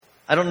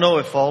I don't know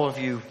if all of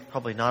you,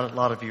 probably not a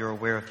lot of you, are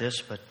aware of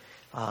this, but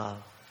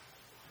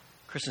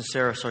Chris and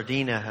Sarah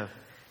Sardina have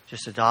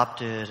just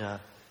adopted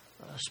a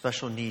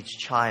special needs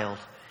child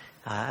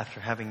after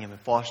having him in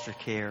foster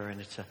care,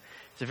 and it's a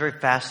very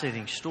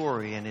fascinating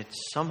story, and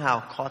it's somehow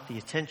caught the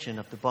attention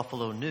of the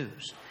Buffalo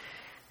News.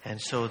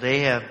 And so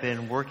they have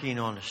been working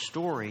on a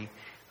story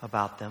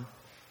about them.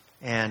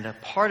 And a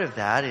part of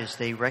that is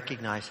they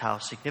recognize how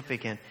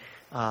significant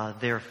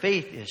their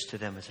faith is to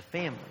them as a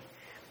family.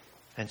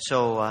 And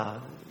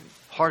so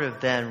part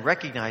of then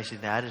recognizing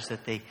that is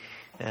that they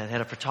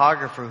had a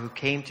photographer who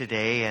came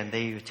today, and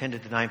they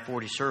attended the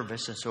 940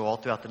 service. And so all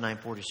throughout the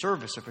 940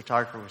 service, a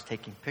photographer was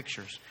taking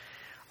pictures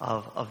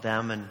of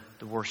them and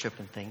the worship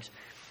and things.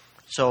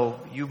 So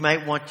you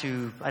might want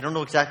to, I don't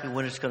know exactly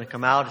when it's going to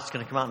come out. It's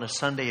going to come out in a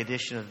Sunday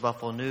edition of the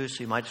Buffalo News.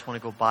 So you might just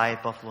want to go buy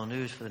Buffalo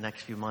News for the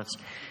next few months.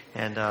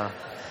 And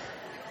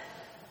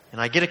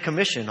I get a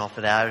commission off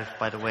of that,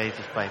 by the way,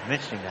 just by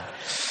mentioning that.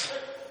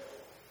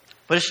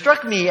 But it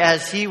struck me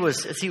as he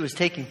was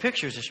taking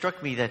pictures, it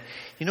struck me that,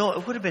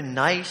 it would have been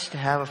nice to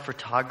have a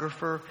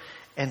photographer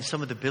and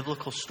some of the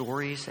biblical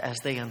stories as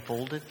they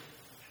unfolded.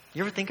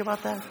 You ever think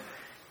about that?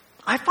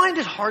 I find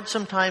it hard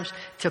sometimes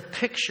to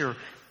picture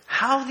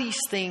how these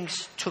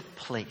things took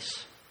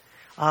place.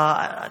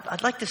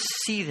 I'd like to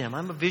see them.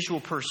 I'm a visual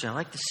person. I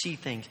like to see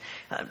things.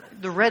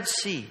 The Red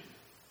Sea.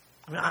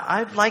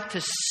 I'd like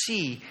to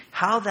see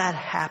how that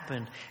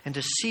happened, and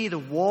to see the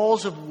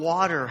walls of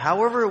water,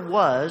 however it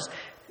was,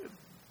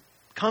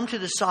 come to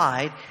the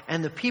side,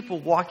 and the people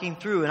walking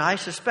through. And I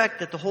suspect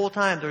that the whole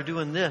time they're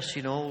doing this,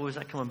 was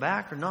that coming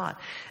back or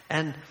not?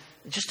 And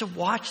just to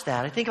watch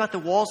that. I think about the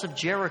walls of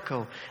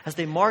Jericho as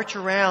they march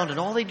around, and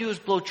all they do is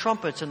blow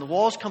trumpets, and the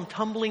walls come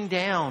tumbling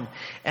down.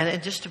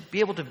 And just to be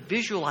able to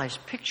visualize,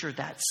 picture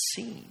that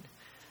scene.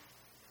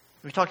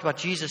 We talked about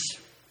Jesus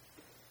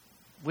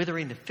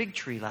withering the fig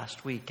tree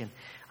last week, and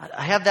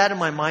I have that in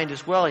my mind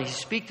as well. You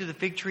speak to the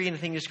fig tree, and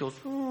the thing just goes,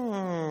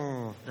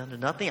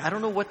 nothing. I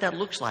don't know what that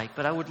looks like,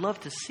 but I would love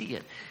to see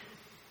it.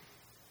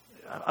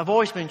 I've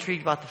always been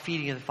intrigued about the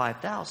feeding of the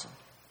 5,000.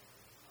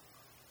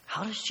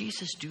 How does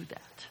Jesus do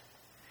that?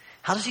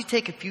 How does he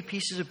take a few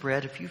pieces of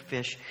bread, a few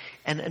fish,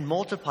 and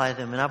multiply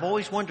them? And I've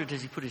always wondered,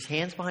 does he put his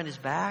hands behind his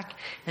back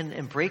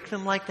and break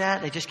them like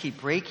that? They just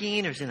keep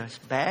breaking, or is it in a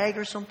bag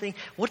or something?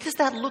 What does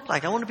that look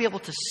like? I want to be able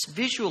to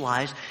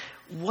visualize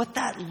what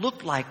that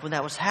looked like when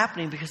that was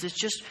happening, because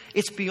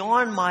it's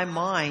beyond my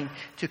mind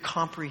to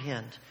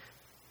comprehend.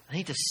 I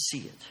need to see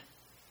it.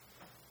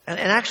 And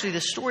actually,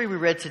 the story we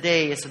read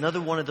today is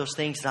another one of those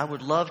things that I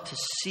would love to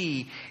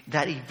see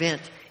that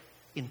event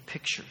in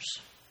pictures.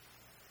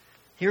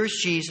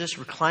 Here's Jesus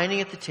reclining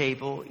at the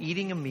table,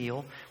 eating a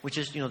meal, which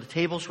is, the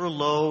tables were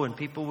low, and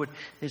people would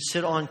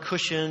sit on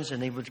cushions,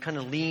 and they would kind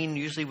of lean,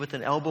 usually with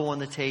an elbow on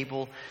the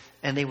table,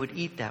 and they would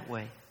eat that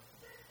way.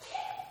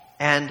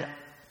 And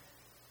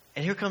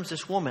here comes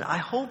this woman. I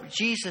hope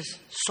Jesus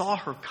saw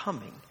her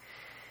coming,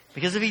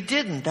 because if he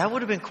didn't, that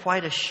would have been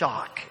quite a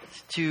shock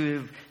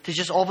to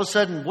just all of a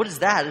sudden, what is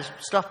that? There's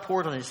stuff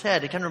poured on his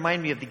head. It kind of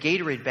reminded me of the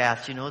Gatorade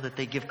baths, that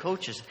they give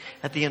coaches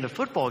at the end of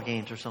football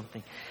games or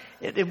something.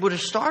 It would have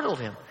startled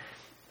him.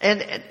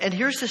 And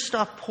here's this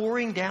stuff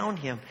pouring down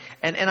him.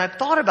 And I've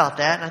thought about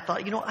that, and I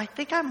thought, I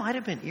think I might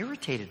have been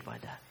irritated by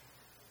that.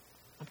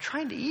 I'm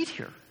trying to eat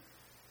here.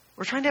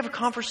 We're trying to have a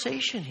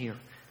conversation here.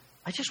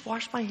 I just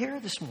washed my hair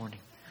this morning.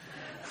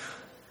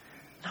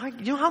 Now,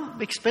 you know how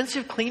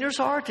expensive cleaners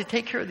are to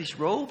take care of these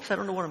robes? I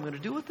don't know what I'm going to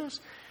do with this.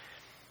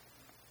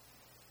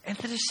 And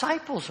the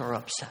disciples are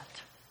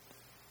upset.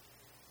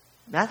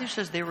 Matthew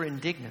says they were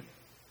indignant.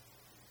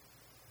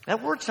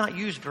 That word's not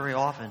used very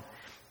often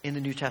in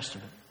the New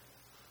Testament.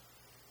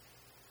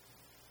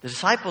 The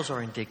disciples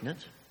are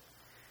indignant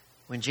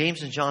when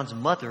James and John's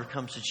mother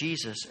comes to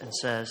Jesus and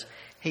says,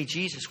 "Hey,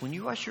 Jesus, when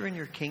you usher in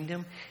your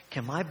kingdom,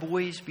 can my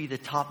boys be the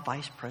top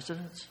vice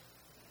presidents?"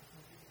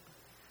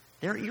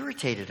 They're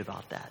irritated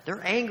about that.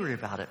 They're angry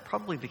about it,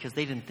 probably because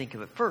they didn't think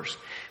of it first.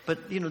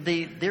 But,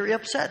 they're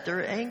upset.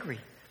 They're angry.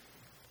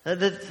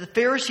 The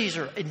Pharisees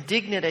are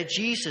indignant at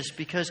Jesus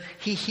because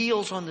he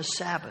heals on the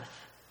Sabbath.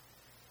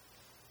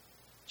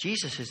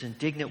 Jesus is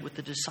indignant with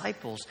the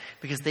disciples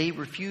because they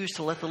refuse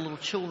to let the little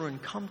children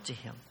come to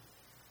him.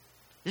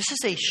 This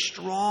is a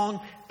strong,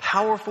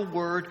 powerful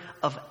word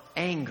of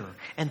anger,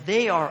 and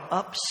they are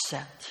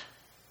upset.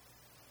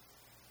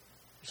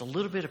 There's a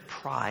little bit of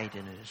pride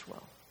in it as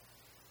well.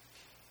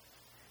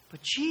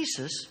 But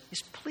Jesus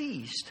is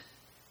pleased.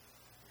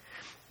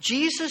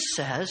 Jesus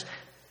says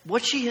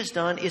what she has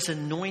done is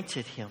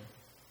anointed him.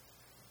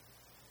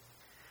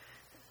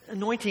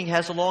 Anointing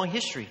has a long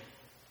history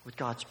with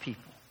God's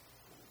people.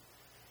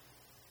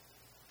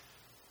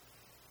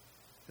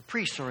 The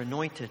priests are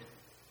anointed,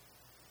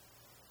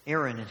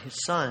 Aaron and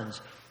his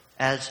sons,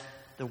 as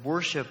the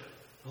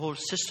whole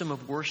system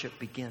of worship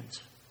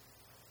begins.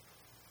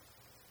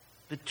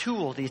 The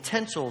tool, the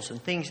utensils and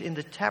things in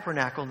the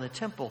tabernacle and the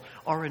temple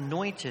are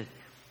anointed.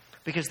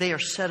 because they are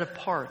set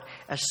apart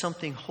as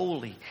something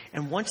holy.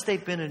 And once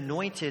they've been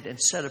anointed and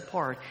set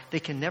apart, they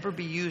can never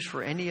be used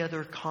for any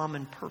other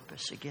common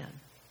purpose again.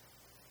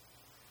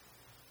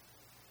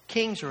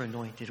 Kings are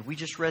anointed. We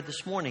just read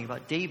this morning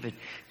about David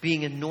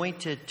being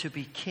anointed to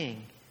be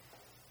king.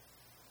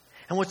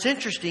 And what's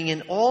interesting,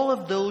 in all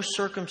of those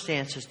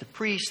circumstances, the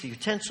priest, the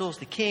utensils,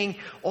 the king,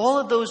 all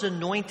of those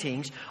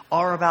anointings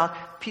are about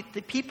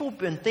the people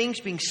and things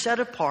being set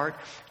apart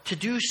to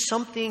do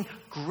something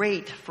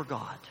great for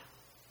God.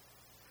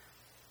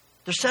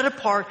 They're set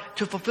apart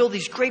to fulfill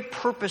these great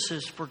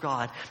purposes for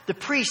God. The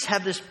priests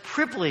have this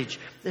privilege.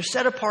 They're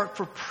set apart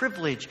for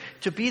privilege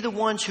to be the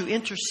ones who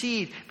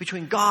intercede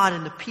between God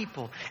and the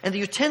people. And the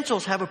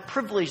utensils have a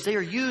privilege. They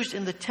are used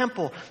in the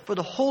temple for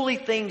the holy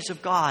things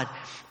of God.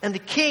 And the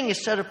king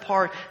is set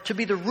apart to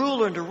be the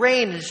ruler and to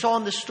reign. And you saw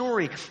in the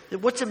story,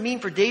 what's it mean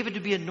for David to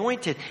be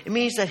anointed? It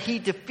means that he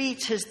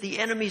defeats the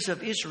enemies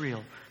of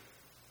Israel.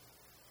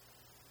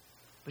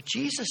 But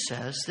Jesus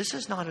says this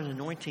is not an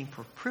anointing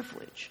for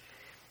privilege.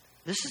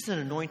 This is an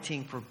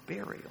anointing for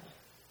burial,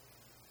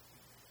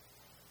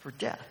 for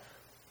death.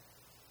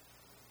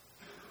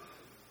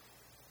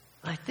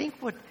 And I think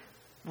what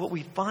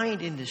we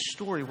find in this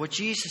story, what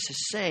Jesus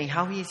is saying,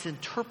 how he's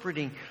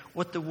interpreting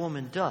what the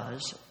woman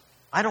does,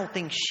 I don't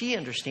think she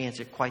understands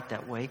it quite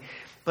that way,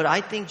 but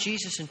I think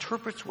Jesus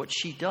interprets what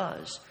she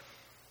does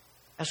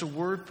as a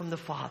word from the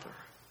Father.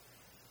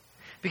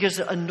 Because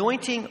the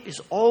anointing is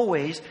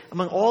always,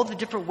 among all the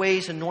different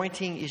ways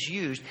anointing is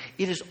used,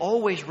 it is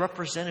always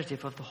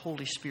representative of the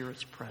Holy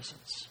Spirit's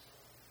presence.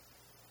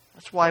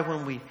 That's why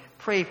when we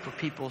pray for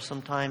people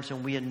sometimes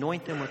and we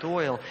anoint them with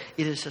oil,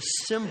 it is a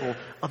symbol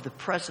of the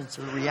presence,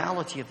 of the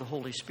reality of the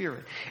Holy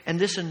Spirit. And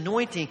this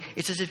anointing,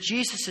 it's as if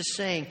Jesus is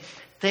saying,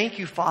 thank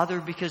you,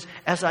 Father, because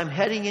as I'm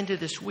heading into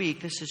this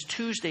week, this is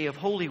Tuesday of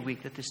Holy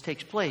Week that this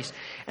takes place,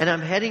 and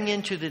I'm heading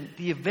into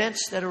the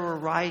events that are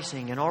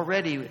arising, and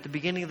already at the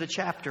beginning of the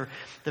chapter,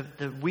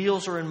 the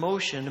wheels are in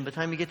motion, and by the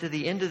time you get to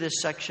the end of this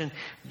section,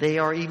 they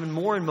are even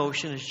more in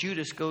motion as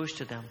Judas goes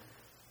to them.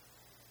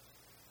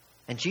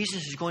 And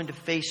Jesus is going to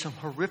face some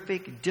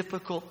horrific,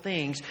 difficult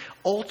things,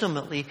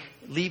 ultimately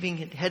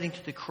heading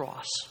to the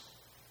cross.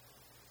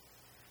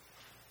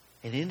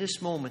 And in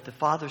this moment, the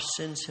Father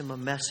sends him a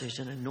message,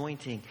 an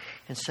anointing,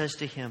 and says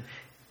to him,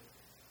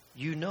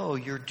 you know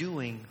you're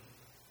doing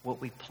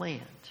what we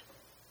planned,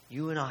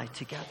 you and I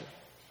together,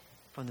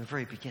 from the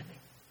very beginning.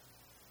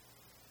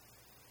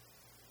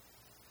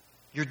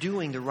 You're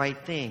doing the right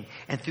thing.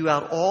 And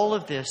throughout all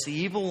of this, the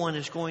evil one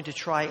is going to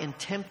try and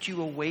tempt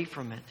you away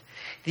from it.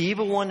 The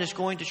evil one is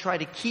going to try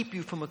to keep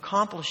you from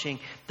accomplishing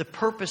the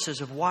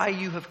purposes of why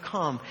you have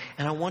come.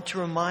 And I want to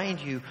remind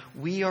you,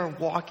 we are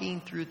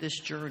walking through this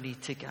journey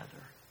together.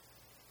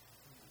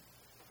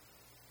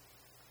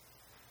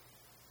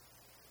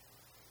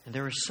 And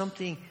there is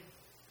something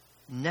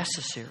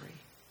necessary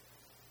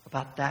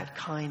about that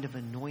kind of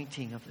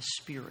anointing of the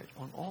Spirit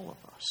on all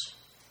of us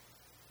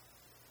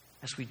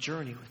as we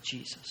journey with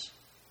Jesus.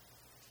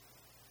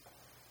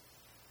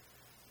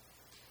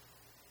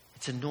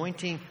 It's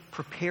anointing,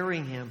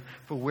 preparing him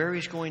for where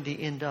he's going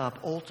to end up,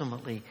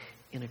 ultimately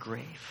in a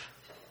grave.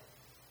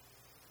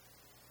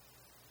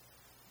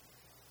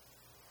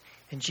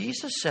 And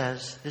Jesus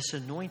says this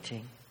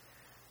anointing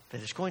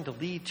that is going to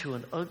lead to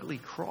an ugly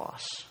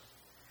cross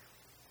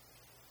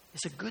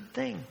is a good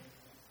thing.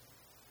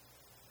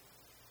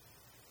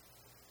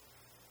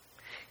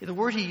 The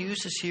word he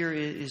uses here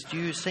is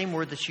used, same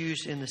word that's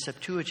used in the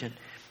Septuagint,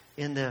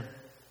 in the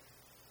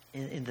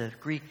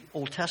Greek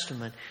Old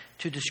Testament,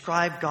 to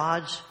describe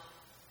God's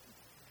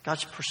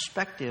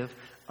perspective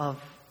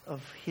of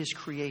his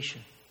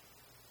creation.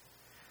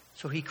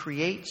 So he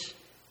creates,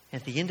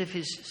 at the end of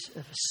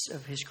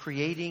his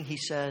creating, he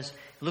says,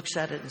 looks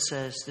at it and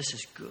says, "This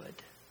is good.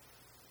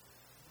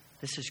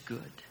 This is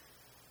good.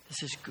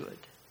 This is good.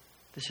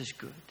 This is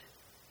good."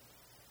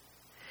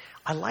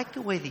 I like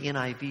the way the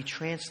NIV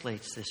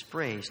translates this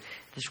phrase,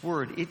 this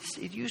word.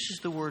 It uses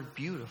the word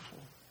beautiful.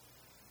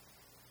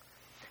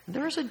 And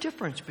there is a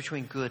difference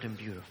between good and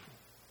beautiful.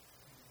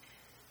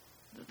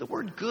 The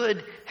word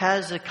good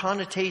has a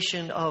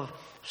connotation of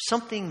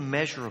something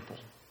measurable.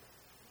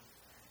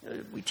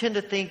 We tend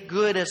to think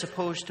good as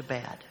opposed to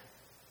bad.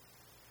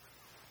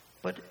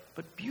 But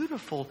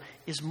beautiful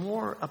is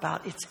more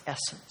about its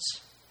essence.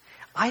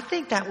 I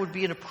think that would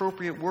be an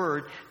appropriate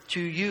word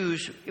to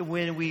use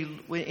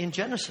in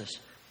Genesis.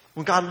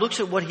 When God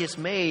looks at what he has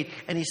made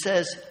and he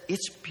says,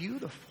 it's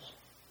beautiful.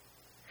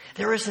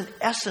 There is an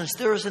essence,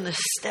 there is an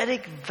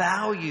aesthetic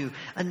value,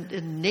 a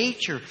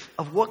nature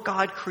of what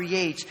God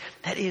creates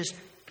that is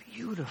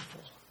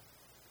beautiful.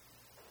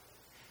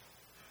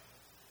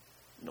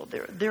 You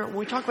know, when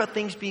we talk about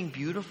things being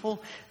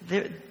beautiful,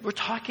 we're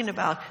talking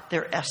about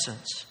their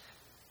essence.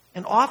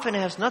 And often it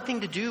has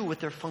nothing to do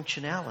with their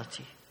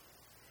functionality.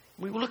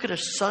 We look at a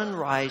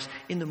sunrise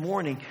in the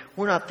morning,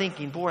 we're not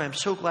thinking, boy, I'm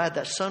so glad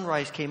that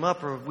sunrise came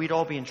up or we'd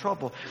all be in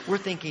trouble. We're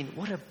thinking,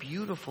 what a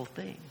beautiful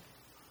thing.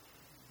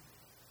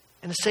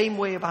 In the same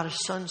way about a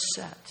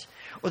sunset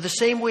Or the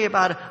same way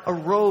about a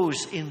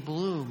rose in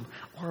bloom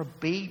or a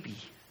baby.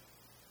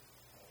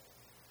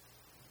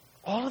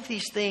 All of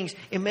these things,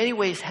 in many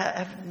ways,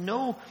 have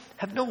no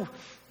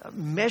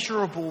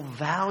measurable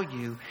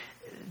value.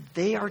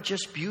 They are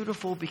just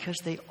beautiful because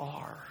they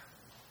are.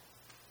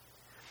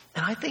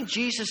 And I think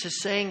Jesus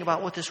is saying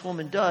about what this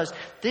woman does,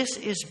 this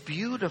is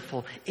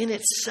beautiful in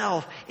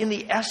itself, in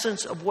the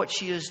essence of what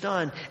she has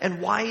done.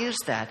 And why is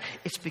that?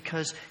 It's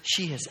because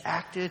she has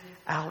acted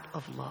out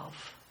of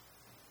love.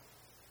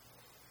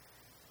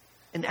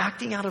 And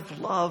acting out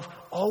of love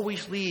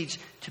always leads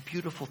to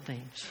beautiful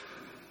things.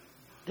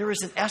 There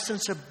is an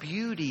essence of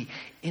beauty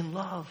in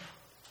love.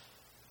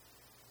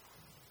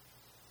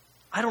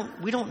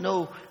 We don't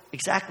know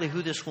exactly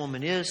who this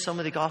woman is. Some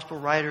of the gospel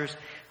writers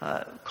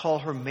call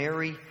her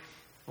Mary.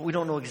 But we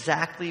don't know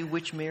exactly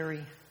which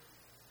Mary.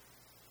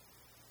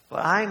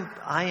 But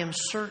I am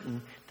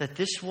certain that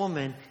this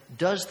woman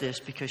does this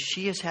because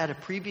she has had a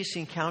previous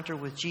encounter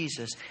with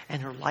Jesus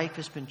and her life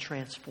has been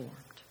transformed.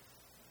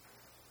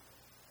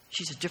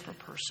 She's a different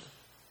person.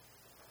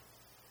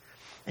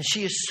 And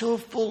she is so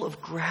full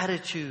of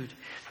gratitude.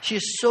 She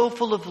is so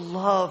full of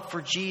love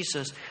for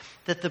Jesus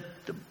that the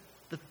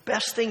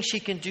best thing she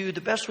can do,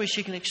 the best way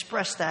she can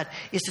express that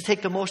is to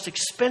take the most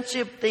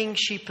expensive thing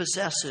she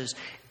possesses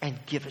and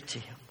give it to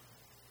him.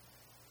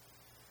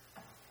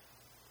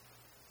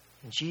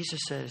 And Jesus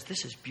says,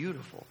 this is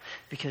beautiful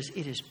because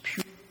it is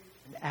pure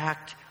an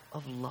act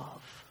of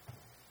love.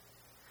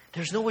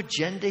 There's no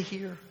agenda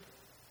here.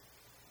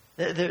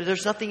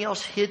 There's nothing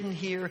else hidden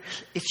here.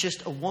 It's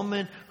just a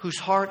woman whose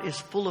heart is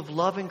full of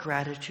love and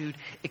gratitude,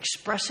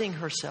 expressing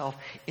herself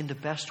in the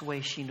best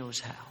way she knows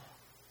how.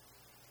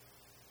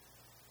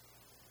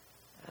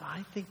 And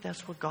I think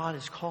that's what God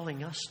is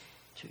calling us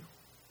to.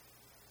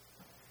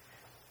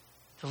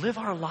 To live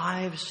our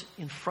lives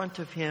in front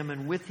of him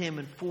and with him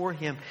and for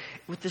him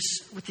with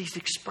these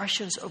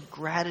expressions of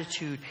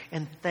gratitude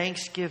and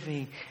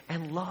thanksgiving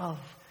and love.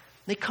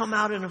 They come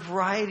out in a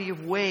variety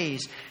of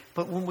ways.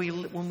 But when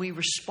we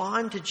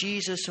respond to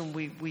Jesus and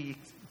we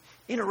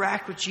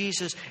interact with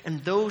Jesus in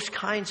those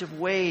kinds of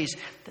ways,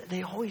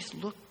 they always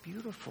look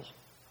beautiful.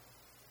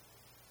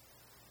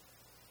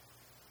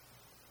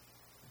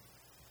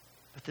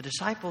 But the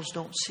disciples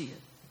don't see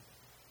it.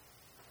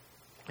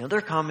 Now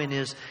their comment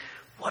is,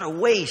 what a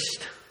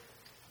waste.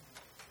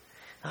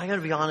 Now I got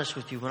to be honest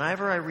with you.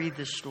 Whenever I read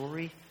this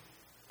story,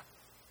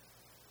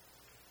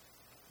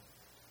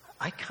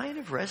 I kind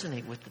of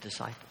resonate with the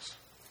disciples.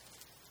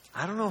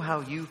 I don't know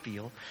how you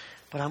feel,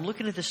 but I'm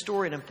looking at this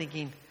story and I'm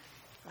thinking,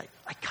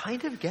 I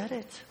kind of get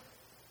it.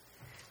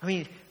 I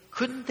mean,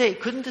 couldn't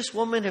this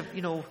woman have,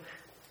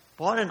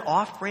 bought an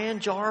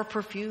off-brand jar of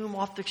perfume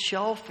off the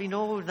shelf,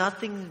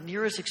 nothing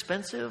near as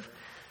expensive?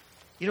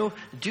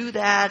 Do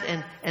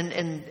that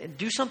and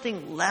do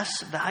something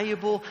less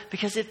valuable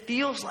because it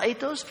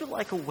does feel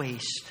like a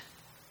waste.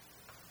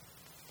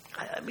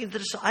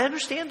 I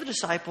understand the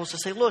disciples to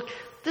say, look,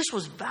 this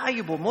was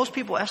valuable. Most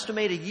people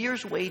estimate a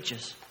year's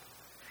wages.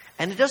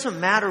 And it doesn't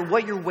matter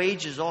what your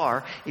wages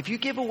are. If you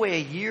give away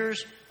a year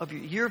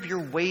of your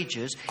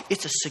wages,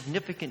 it's a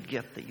significant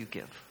gift that you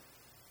give.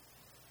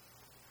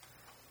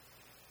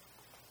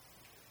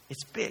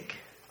 It's big.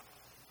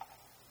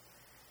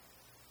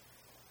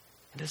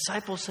 And the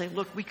disciples say,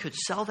 look, we could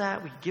sell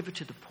that. We could give it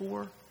to the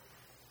poor.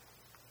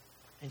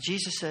 And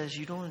Jesus says,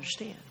 you don't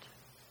understand.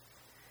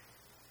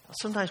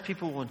 Sometimes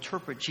people will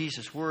interpret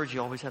Jesus' words.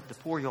 You always have the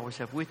poor, you always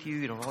have with you,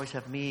 you don't always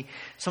have me.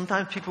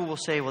 Sometimes people will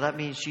say, well, that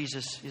means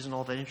Jesus isn't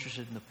all that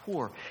interested in the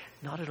poor.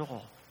 Not at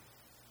all.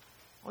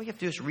 All you have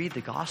to do is read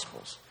the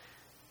Gospels.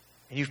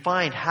 And you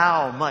find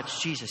how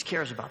much Jesus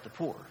cares about the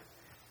poor.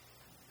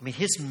 I mean,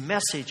 his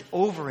message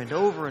over and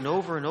over and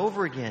over and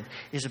over again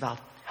is about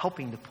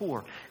helping the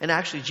poor. And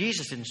actually,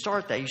 Jesus didn't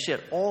start that. You see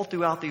it all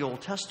throughout the Old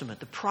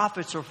Testament. The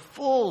prophets are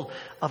full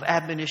of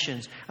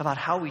admonitions about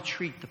how we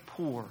treat the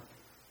poor.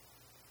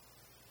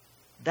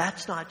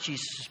 That's not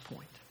Jesus'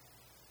 point.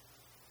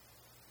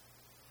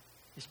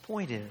 His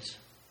point is,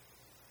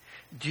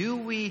 do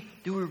we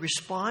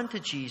respond to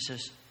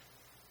Jesus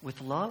with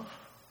love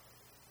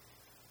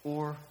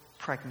or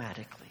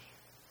pragmatically?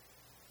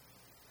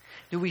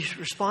 Do we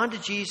respond to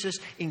Jesus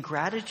in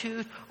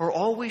gratitude or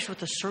always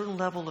with a certain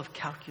level of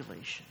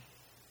calculation?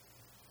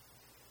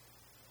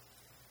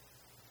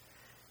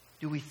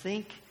 Do we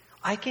think,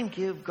 I can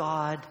give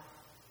God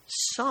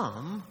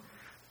some,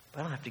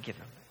 but I don't have to give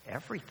him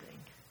everything?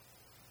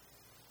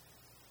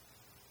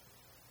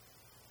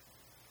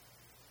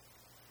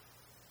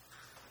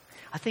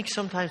 I think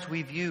sometimes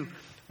we view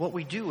what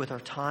we do with our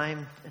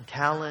time and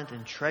talent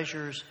and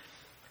treasures,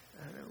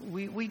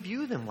 we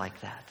view them like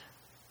that.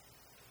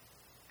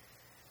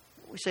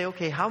 We say,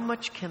 okay, how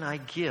much can I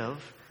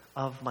give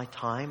of my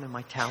time and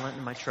my talent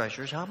and my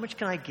treasures? How much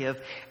can I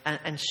give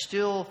and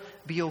still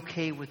be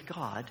okay with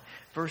God?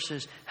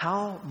 Versus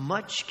how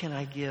much can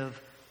I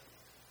give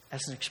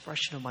as an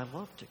expression of my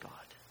love to God?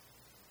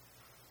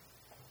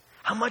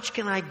 How much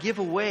can I give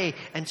away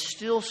and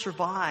still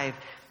survive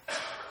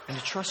and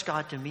to trust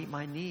God to meet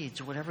my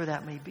needs, whatever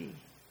that may be?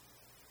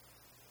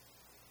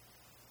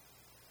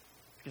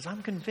 Because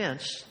I'm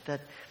convinced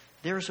that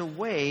there's a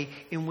way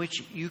in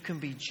which you can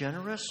be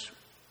generous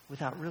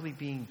without really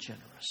being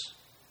generous.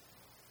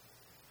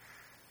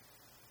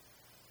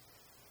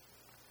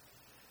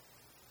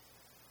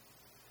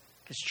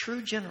 Because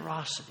true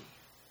generosity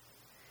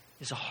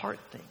is a heart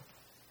thing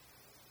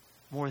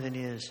more than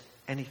it is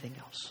anything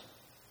else.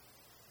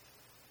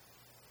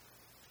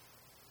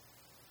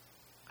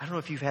 I don't know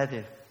if you've had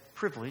the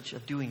privilege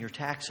of doing your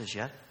taxes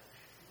yet.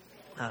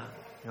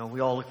 We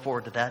all look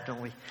forward to that,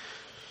 don't we?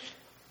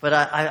 But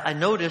I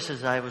noticed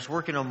as I was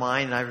working on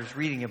mine, and I was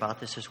reading about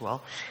this as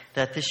well,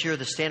 that this year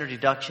the standard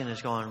deduction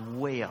has gone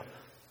way up.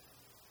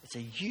 It's a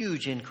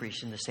huge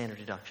increase in the standard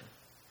deduction.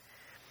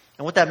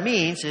 And what that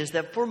means is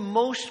that for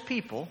most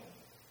people,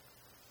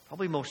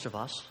 probably most of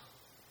us,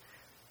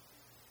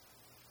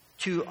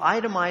 to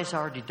itemize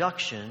our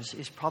deductions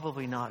is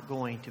probably not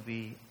going to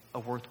be a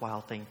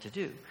worthwhile thing to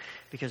do.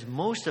 Because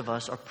most of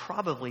us are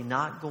probably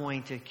not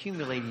going to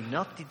accumulate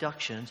enough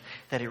deductions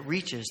that it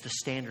reaches the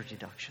standard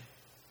deduction.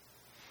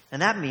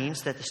 And that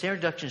means that the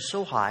standard deduction is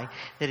so high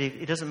that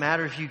it doesn't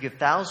matter if you give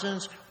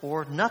thousands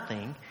or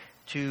nothing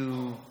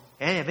to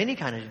have any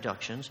kind of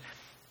deductions,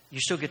 you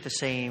still get the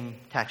same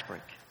tax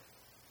break.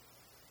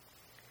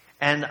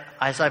 And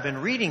as I've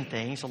been reading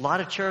things, a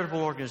lot of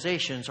charitable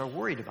organizations are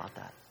worried about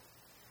that.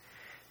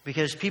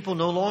 Because people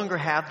no longer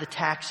have the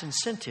tax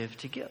incentive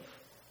to give.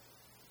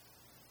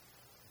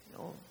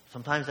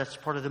 Sometimes that's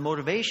part of the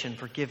motivation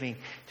for giving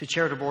to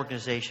charitable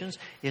organizations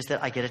is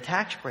that I get a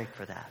tax break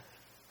for that.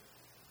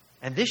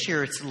 And this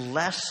year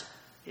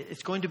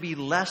it's going to be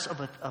less of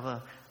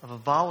a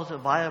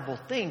viable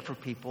thing for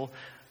people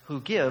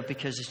who give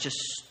because it's just,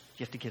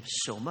 you have to give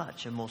so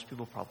much, and most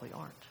people probably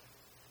aren't.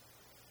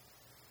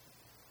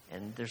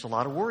 And there's a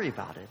lot of worry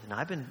about it,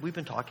 and we've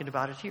been talking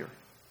about it here.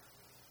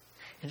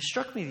 And it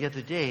struck me the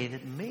other day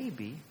that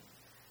maybe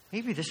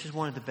this is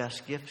one of the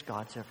best gifts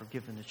God's ever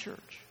given the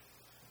church.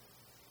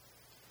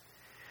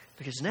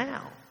 Because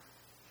now,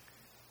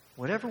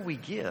 whatever we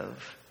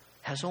give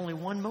has only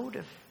one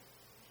motive.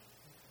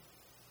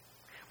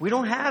 We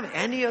don't have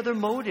any other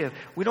motive.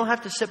 We don't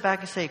have to sit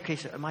back and say, okay,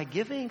 so am I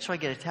giving so I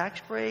get a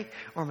tax break?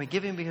 Or am I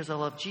giving because I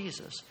love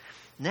Jesus?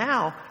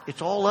 Now,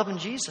 it's all loving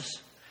Jesus.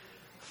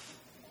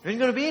 There ain't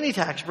going to be any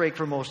tax break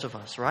for most of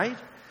us, right?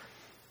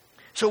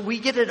 So we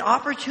get an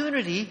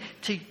opportunity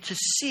to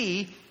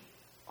see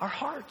our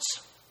hearts.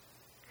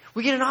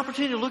 We get an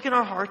opportunity to look in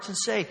our hearts and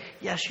say,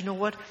 yes, you know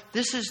what?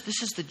 This is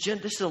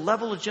the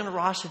level of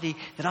generosity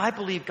that I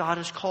believe God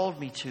has called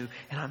me to,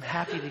 and I'm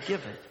happy to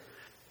give it,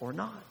 or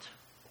not.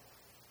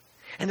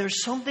 And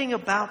there's something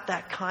about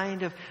that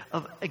kind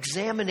of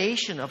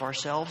examination of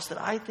ourselves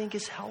that I think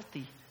is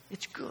healthy.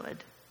 It's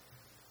good.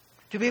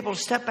 To be able to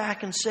step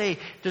back and say,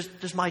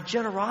 does my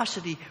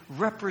generosity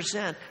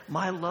represent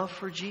my love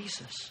for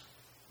Jesus?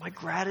 My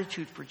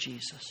gratitude for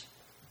Jesus?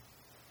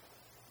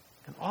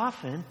 And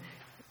often,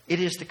 it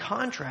is the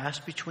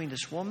contrast between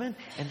this woman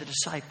and the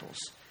disciples.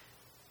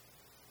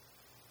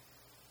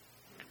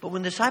 But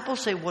when the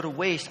disciples say, what a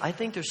waste, I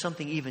think there's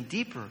something even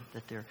deeper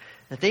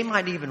that they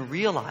might even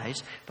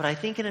realize, but I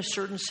think in a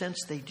certain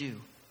sense they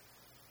do.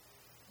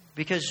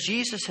 Because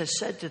Jesus has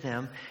said to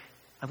them,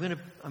 I'm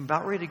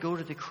about ready to go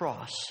to the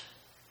cross.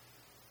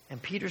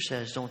 And Peter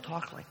says, don't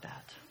talk like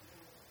that.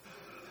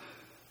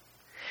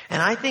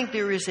 And I think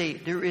there is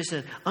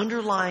an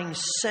underlying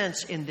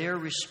sense in their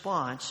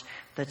response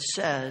that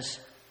says,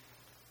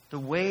 the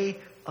way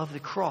of the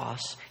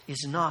cross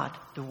is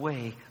not the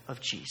way of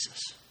Jesus.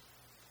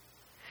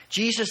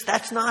 Jesus,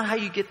 that's not how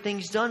you get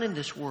things done in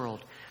this world.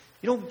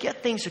 You don't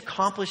get things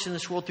accomplished in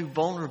this world through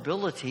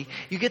vulnerability.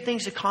 You get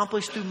things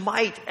accomplished through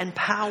might and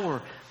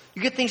power.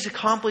 You get things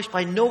accomplished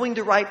by knowing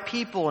the right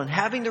people and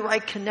having the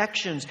right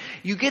connections.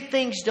 You get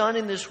things done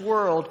in this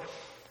world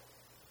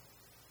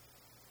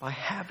by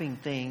having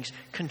things,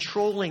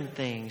 controlling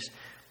things,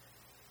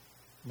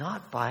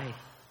 not by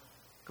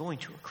going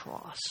to a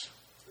cross.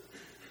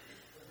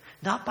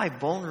 Not by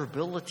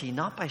vulnerability,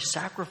 not by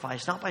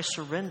sacrifice, not by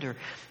surrender.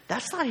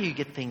 That's not how you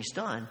get things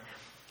done.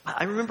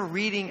 I remember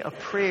reading a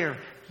prayer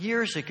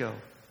years ago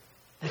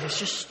that has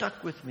just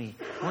stuck with me.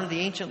 One of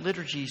the ancient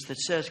liturgies that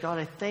says, God,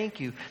 I thank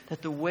you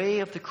that the way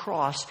of the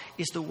cross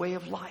is the way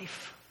of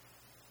life.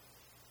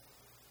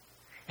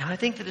 And I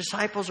think the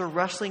disciples are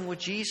wrestling with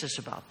Jesus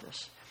about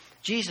this.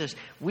 Jesus,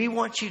 we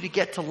want you to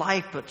get to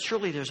life, but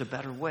surely there's a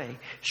better way.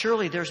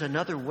 Surely there's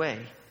another way.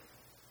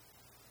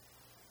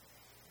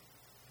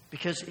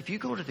 Because if you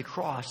go to the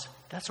cross,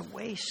 that's a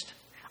waste.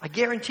 I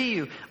guarantee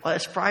you,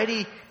 as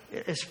Friday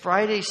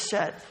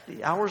set,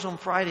 the hours on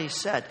Friday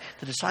set,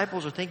 the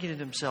disciples are thinking to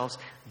themselves,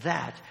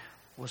 that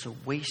was a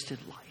wasted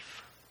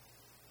life.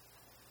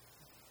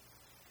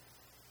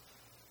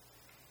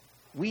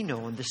 We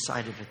know on this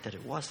side of it that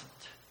it wasn't.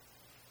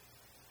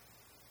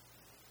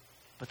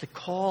 But the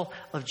call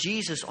of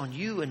Jesus on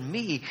you and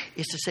me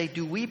is to say,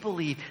 do we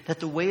believe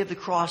that the way of the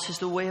cross is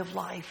the way of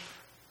life?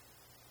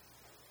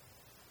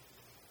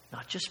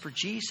 Not just for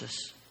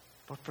Jesus,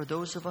 but for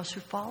those of us who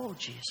follow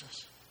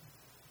Jesus.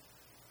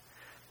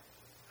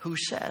 Who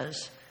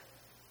says,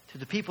 to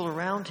the people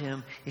around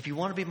him, if you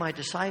want to be my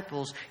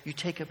disciples, you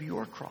take up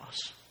your cross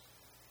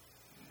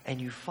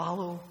and you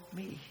follow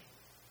me.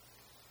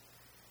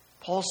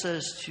 Paul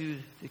says to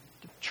the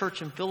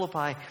church in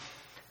Philippi,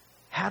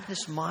 have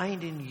this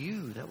mind in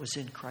you that was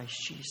in Christ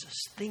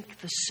Jesus. Think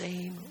the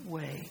same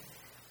way.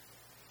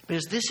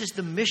 Because this is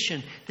the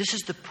mission, this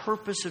is the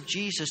purpose of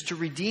Jesus, to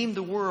redeem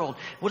the world.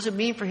 What does it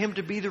mean for him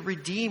to be the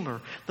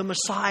Redeemer, the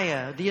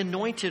Messiah, the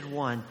Anointed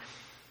One?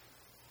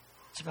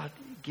 It's about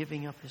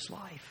giving up his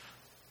life.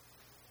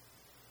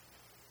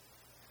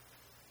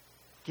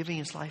 Giving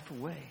his life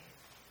away.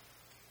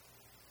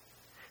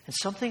 And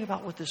something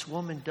about what this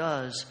woman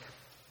does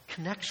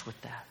connects with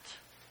that.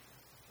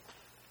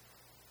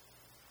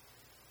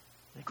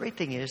 The great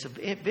thing is,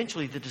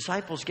 eventually the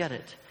disciples get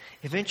it.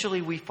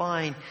 Eventually we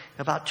find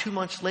about 2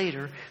 months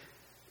later,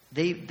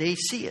 they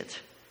see it.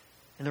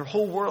 And their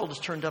whole world is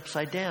turned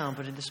upside down,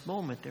 but in this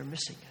moment they're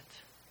missing it.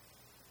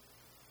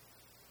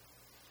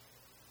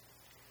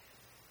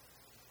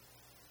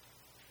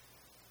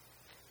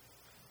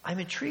 I'm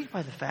intrigued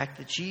by the fact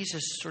that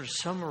Jesus sort of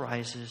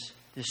summarizes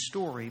this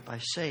story by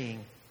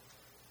saying,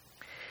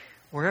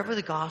 wherever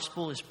the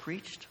gospel is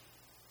preached,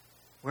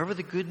 wherever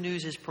the good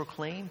news is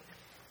proclaimed,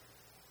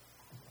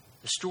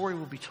 the story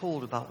will be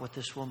told about what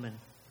this woman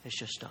has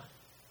just done.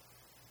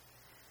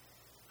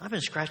 I've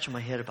been scratching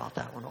my head about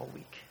that one all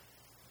week.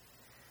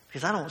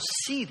 Because I don't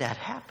see that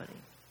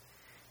happening.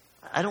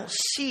 I don't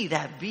see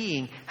that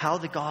being how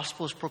the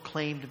gospel is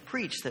proclaimed and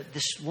preached, that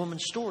this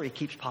woman's story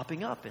keeps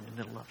popping up in the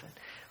middle of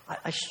it.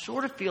 I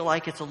sort of feel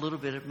like it's a little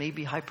bit of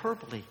maybe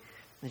hyperbole.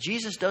 And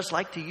Jesus does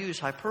like to use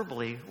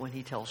hyperbole when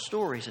he tells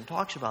stories and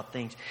talks about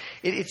things.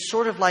 It's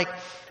sort of like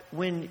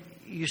when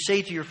you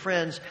say to your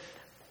friends,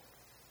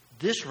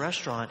 this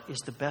restaurant is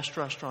the best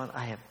restaurant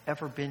I have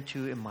ever been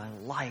to in my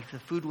life. The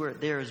food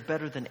there is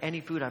better than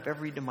any food I've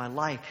ever eaten in my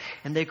life.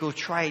 And they go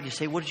try it. You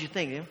say, what did you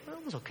think? Well,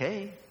 it was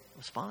okay. It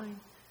was fine.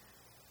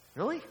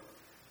 Really?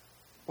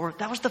 Or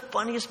that was the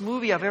funniest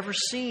movie I've ever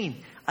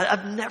seen.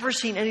 I've never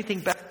seen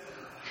anything better.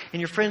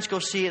 And your friends go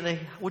see it and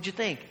what'd you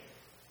think?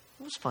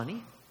 It was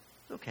funny.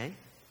 It's okay.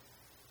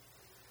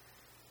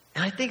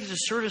 And I think there's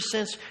a sort of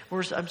sense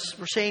where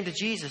we're saying to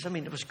Jesus,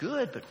 it was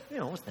good, but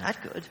it wasn't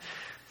that good.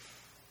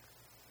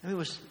 It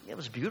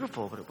was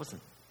beautiful, but it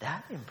wasn't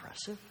that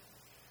impressive.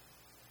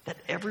 That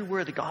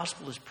everywhere the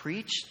gospel is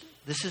preached,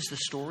 this is the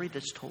story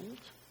that's told.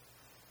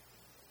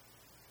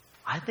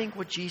 I think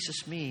what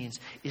Jesus means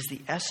is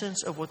the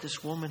essence of what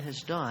this woman has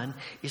done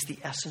is the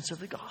essence of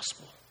the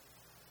gospel.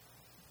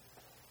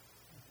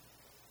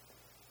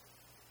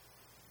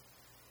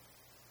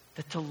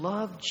 That to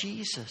love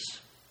Jesus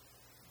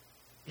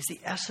is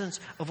the essence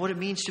of what it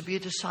means to be a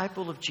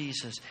disciple of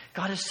Jesus.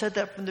 God has said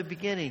that from the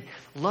beginning.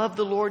 Love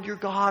the Lord your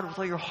God with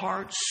all your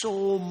heart,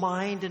 soul,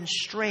 mind, and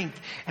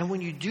strength. And when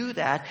you do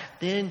that,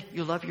 then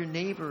you love your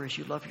neighbor as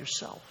you love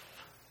yourself.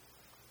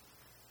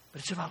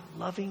 But it's about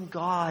loving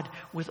God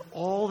with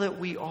all that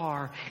we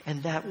are,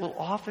 and that will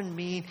often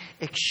mean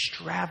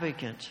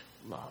extravagant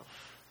love.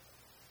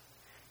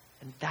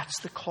 And that's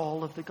the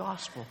call of the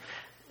gospel.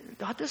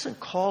 God doesn't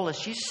call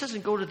us. Jesus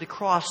doesn't go to the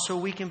cross so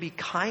we can be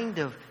kind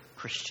of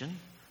Christian.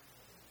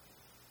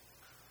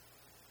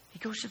 He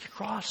goes to the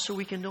cross so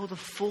we can know the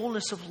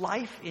fullness of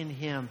life in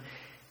Him.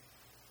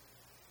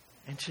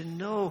 And to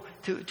know,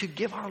 to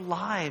give our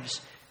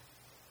lives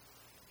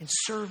in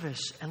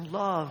service and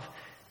love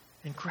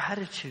and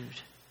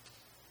gratitude.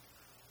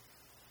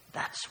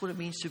 That's what it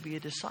means to be a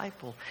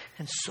disciple.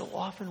 And so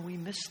often we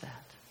miss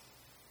that.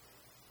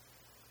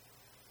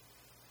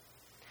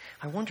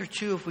 I wonder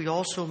too if we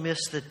also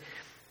miss that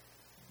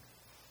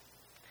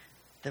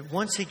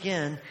once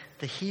again,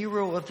 the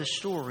hero of the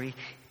story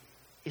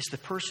is the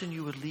person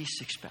you would least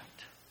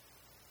expect.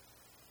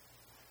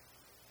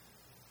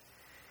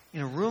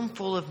 In a room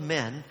full of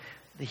men,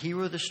 the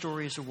hero of the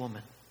story is a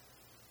woman.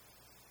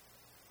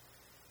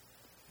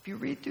 If you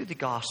read through the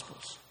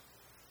Gospels,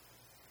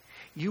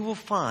 you will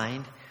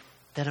find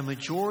that a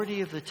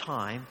majority of the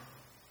time,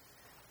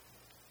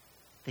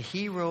 the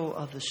hero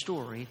of the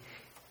story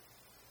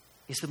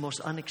is the most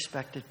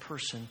unexpected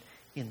person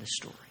in the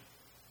story.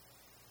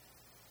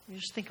 You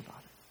just think about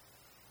it.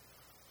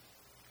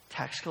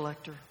 Tax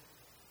collector,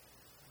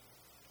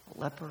 a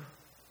leper,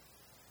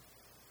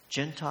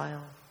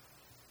 Gentile,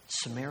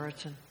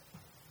 Samaritan,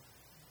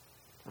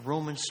 a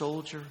Roman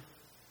soldier,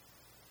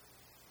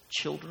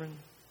 children,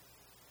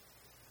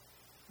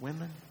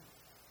 women.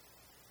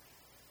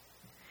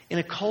 In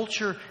a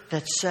culture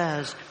that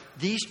says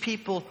these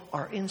people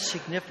are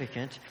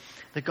insignificant,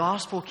 the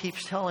gospel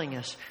keeps telling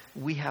us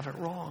we have it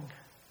wrong.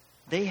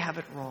 They have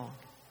it wrong.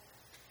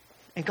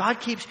 And God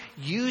keeps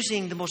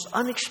using the most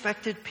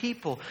unexpected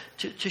people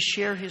to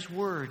share His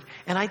word.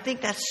 And I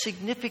think that's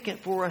significant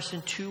for us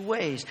in two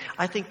ways.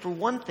 I think for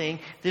one thing,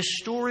 this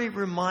story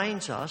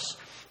reminds us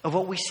of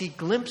what we see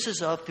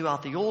glimpses of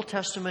throughout the Old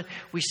Testament.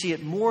 We see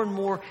it more and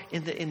more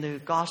in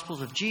the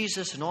Gospels of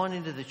Jesus and on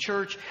into the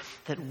church,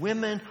 that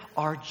women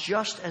are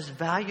just as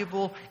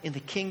valuable in the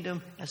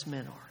kingdom as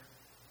men are.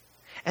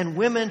 And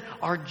women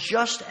are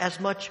just as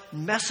much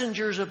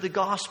messengers of the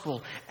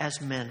gospel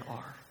as men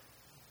are.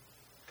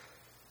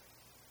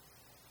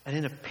 And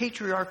in a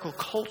patriarchal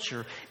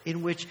culture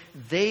in which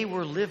they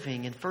were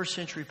living in first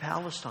century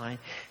Palestine,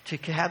 to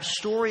have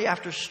story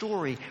after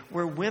story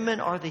where women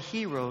are the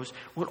heroes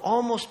would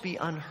almost be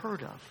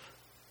unheard of.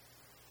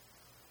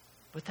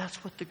 But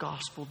that's what the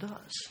gospel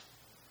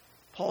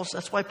does.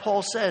 That's why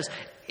Paul says,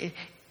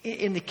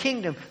 in the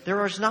kingdom,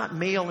 there is not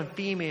male and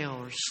female,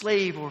 or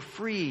slave or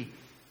free,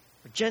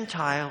 or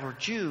Gentile or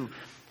Jew,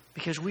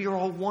 because we are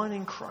all one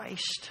in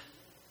Christ.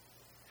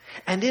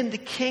 And in the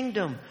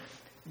kingdom,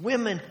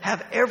 women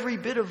have every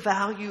bit of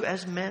value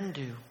as men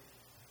do.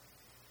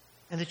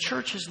 And the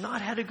church has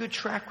not had a good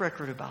track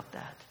record about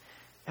that.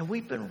 And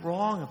we've been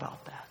wrong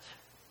about that.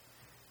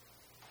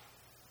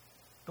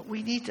 But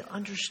we need to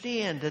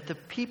understand that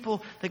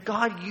that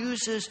God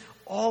uses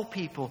all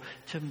people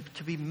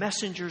to be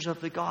messengers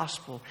of the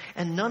gospel.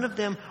 And none of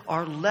them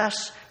are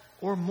less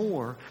or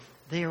more.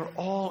 They are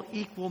all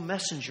equal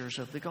messengers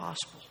of the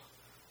gospel.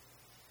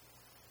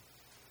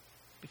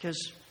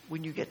 Because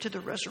when you get to the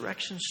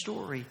resurrection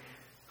story,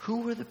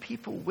 who are the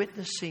people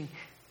witnessing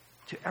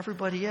to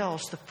everybody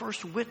else? The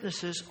first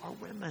witnesses are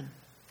women.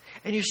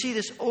 And you see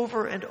this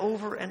over and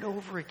over and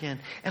over again.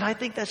 And I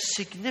think that's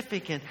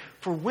significant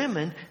for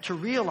women to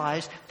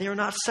realize they are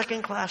not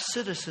second-class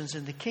citizens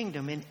in the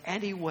kingdom in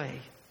any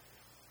way.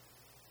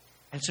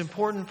 And it's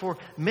important for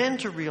men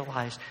to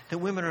realize that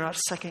women are not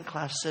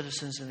second-class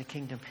citizens in the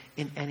kingdom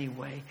in any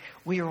way.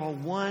 We are all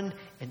one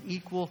and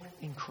equal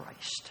in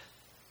Christ.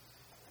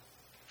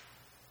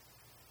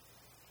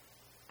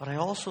 But I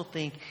also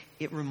think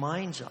it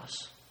reminds us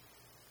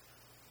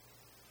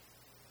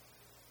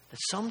that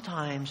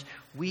sometimes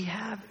we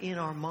have in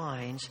our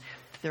minds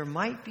that there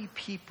might be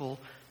people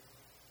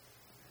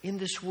in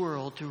this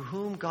world through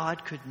whom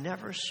God could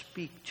never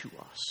speak to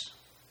us.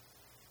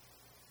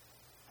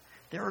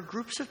 There are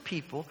groups of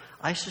people,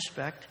 I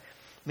suspect,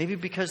 maybe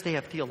because they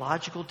have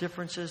theological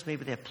differences,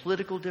 maybe they have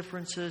political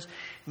differences,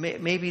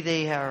 maybe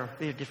they are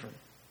different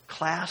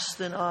class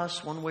than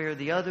us, one way or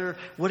the other.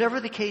 Whatever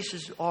the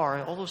cases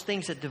are, all those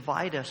things that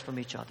divide us from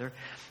each other,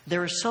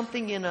 there is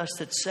something in us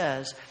that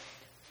says,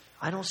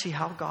 I don't see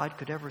how God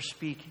could ever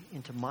speak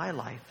into my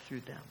life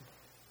through them.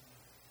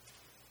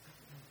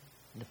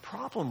 And the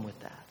problem with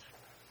that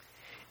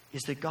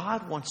is that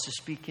God wants to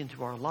speak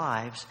into our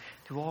lives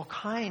through all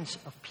kinds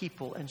of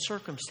people and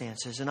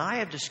circumstances. And I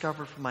have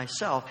discovered for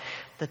myself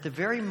that the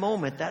very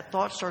moment that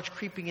thought starts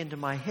creeping into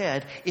my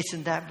head, it's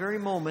in that very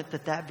moment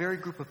that very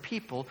group of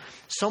people,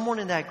 someone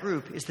in that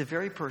group is the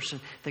very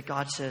person that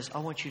God says, I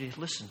want you to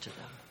listen to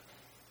them.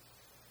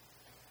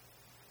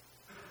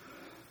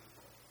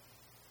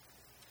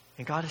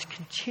 And God is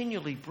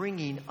continually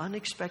bringing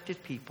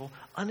unexpected people,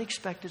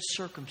 unexpected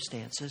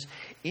circumstances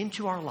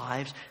into our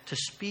lives to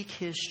speak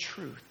His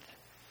truth.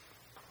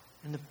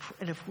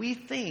 And if we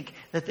think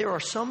that there are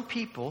some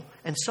people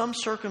and some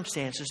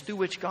circumstances through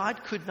which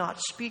God could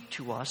not speak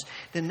to us,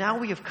 then now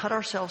we have cut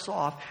ourselves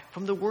off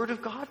from the Word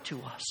of God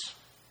to us.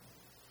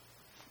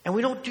 And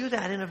we don't do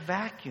that in a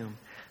vacuum.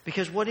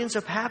 Because what ends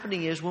up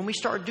happening is when we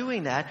start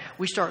doing that,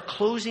 we start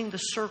closing the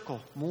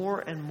circle more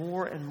and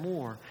more and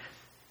more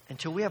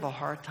until we have a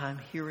hard time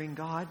hearing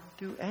God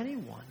through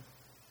anyone.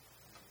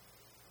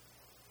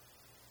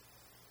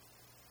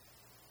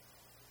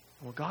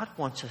 What God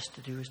wants us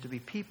to do is to be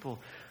people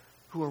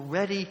who are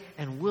ready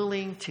and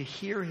willing to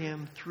hear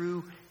Him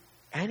through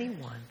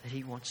anyone that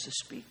He wants to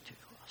speak to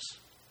us.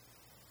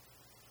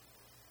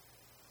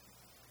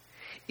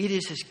 It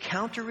is as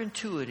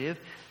counterintuitive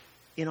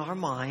in our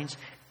minds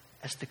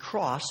as the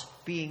cross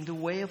being the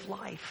way of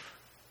life.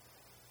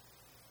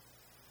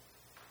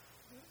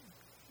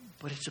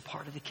 But it's a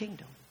part of the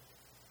kingdom.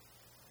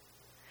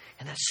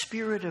 And that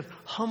spirit of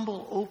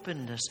humble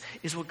openness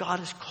is what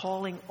God is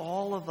calling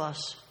all of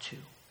us to.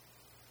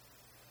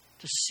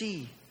 To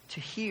see, to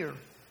hear,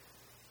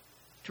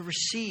 to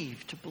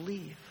receive, to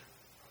believe.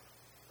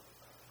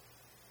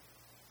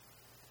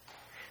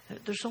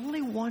 There's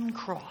only one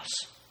cross.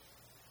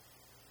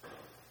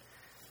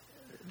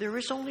 There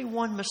is only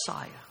one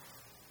Messiah.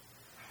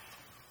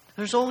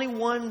 There's only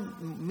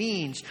one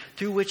means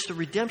through which the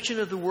redemption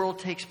of the world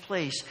takes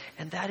place,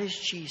 and that is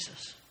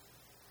Jesus.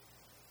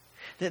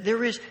 That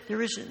there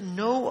is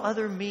no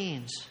other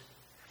means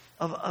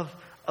of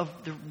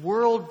the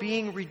world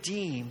being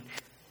redeemed.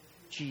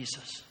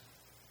 Jesus.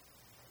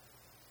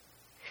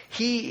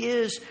 He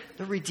is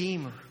the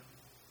Redeemer.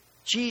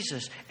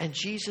 Jesus and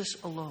Jesus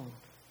alone.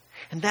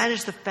 And that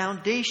is the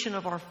foundation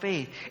of our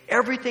faith.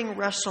 Everything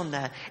rests on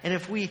that. And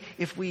if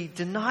we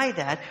deny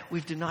that,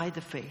 we've denied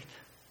the faith.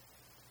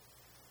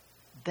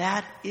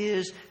 That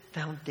is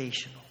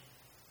foundational.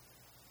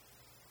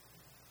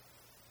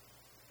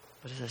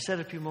 But as I said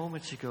a few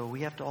moments ago,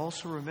 we have to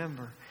also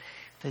remember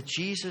that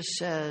Jesus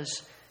says,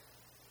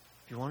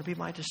 if you want to be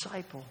my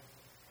disciple,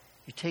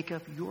 you take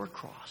up your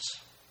cross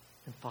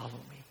and follow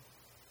me.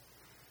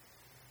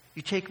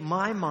 You take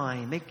my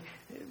mind,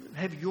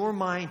 have your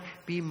mind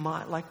be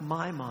like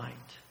my mind.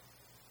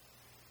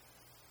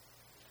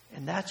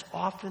 And that's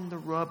often the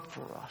rub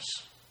for us.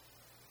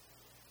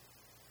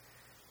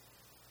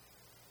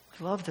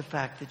 We love the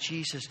fact that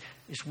Jesus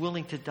is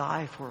willing to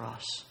die for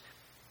us.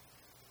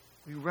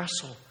 We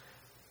wrestle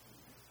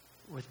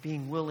with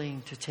being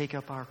willing to take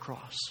up our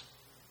cross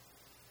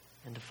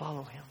and to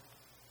follow him.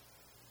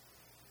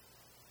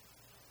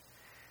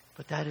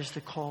 But that is the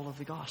call of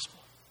the gospel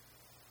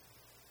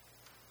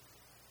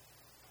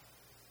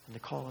and the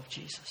call of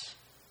Jesus.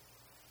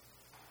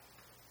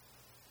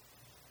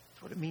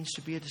 It's what it means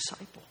to be a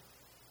disciple.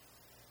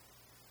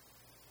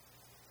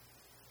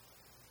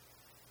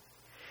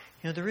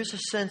 You know, there is a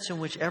sense in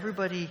which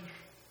everybody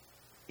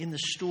in the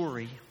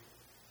story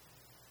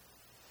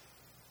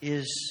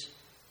is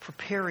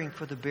preparing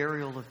for the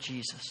burial of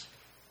Jesus.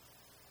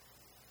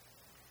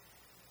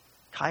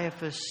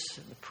 Caiaphas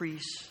and the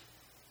priests,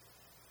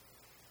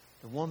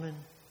 the woman,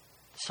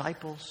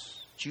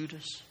 disciples,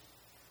 Judas.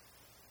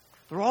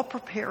 They're all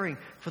preparing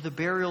for the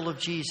burial of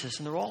Jesus,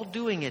 and they're all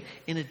doing it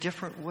in a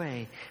different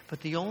way.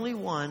 But the only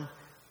one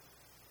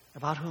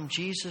about whom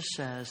Jesus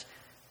says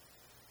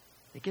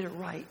they get it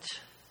right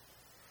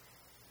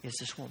is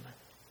this woman.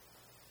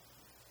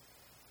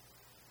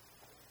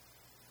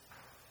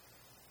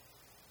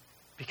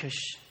 Because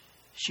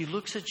she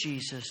looks at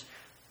Jesus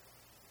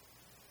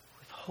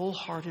with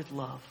wholehearted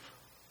love.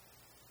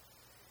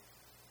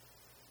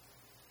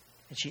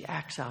 And she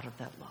acts out of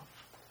that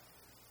love.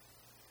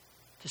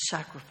 To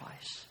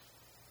sacrifice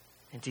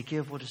and to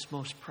give what is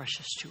most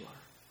precious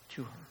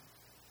to her.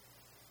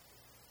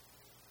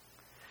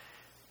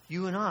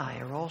 You and I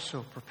are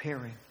also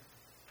preparing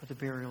for the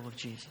burial of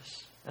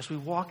Jesus. As we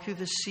walk through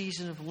this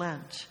season of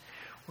Lent,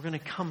 we're going to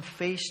come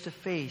face to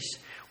face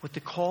with the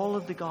call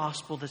of the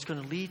gospel that's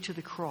going to lead to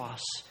the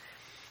cross.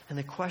 And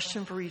the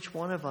question for each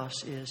one of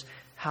us is,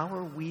 how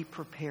are we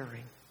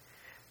preparing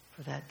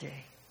for that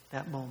day,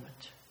 that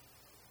moment?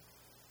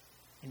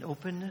 In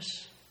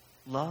openness,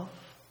 love,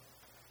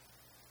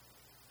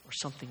 or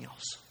something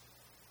else?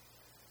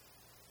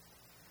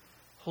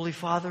 Holy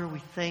Father, we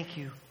thank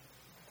you.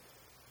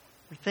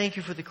 We thank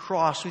you for the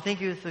cross. We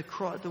thank you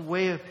that the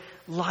way of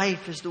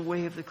life is the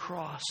way of the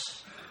cross.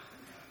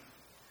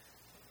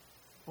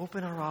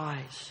 Open our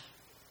eyes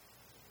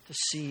to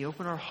see.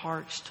 Open our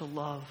hearts to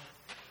love.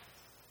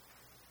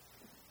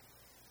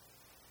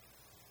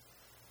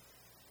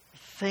 We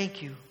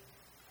thank you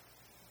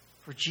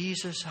for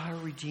Jesus, our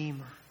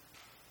Redeemer.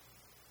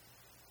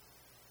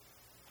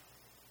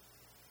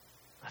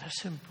 Let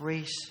us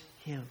embrace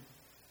him.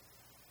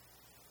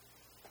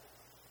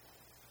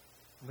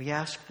 We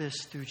ask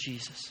this through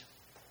Jesus.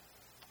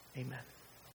 Amen.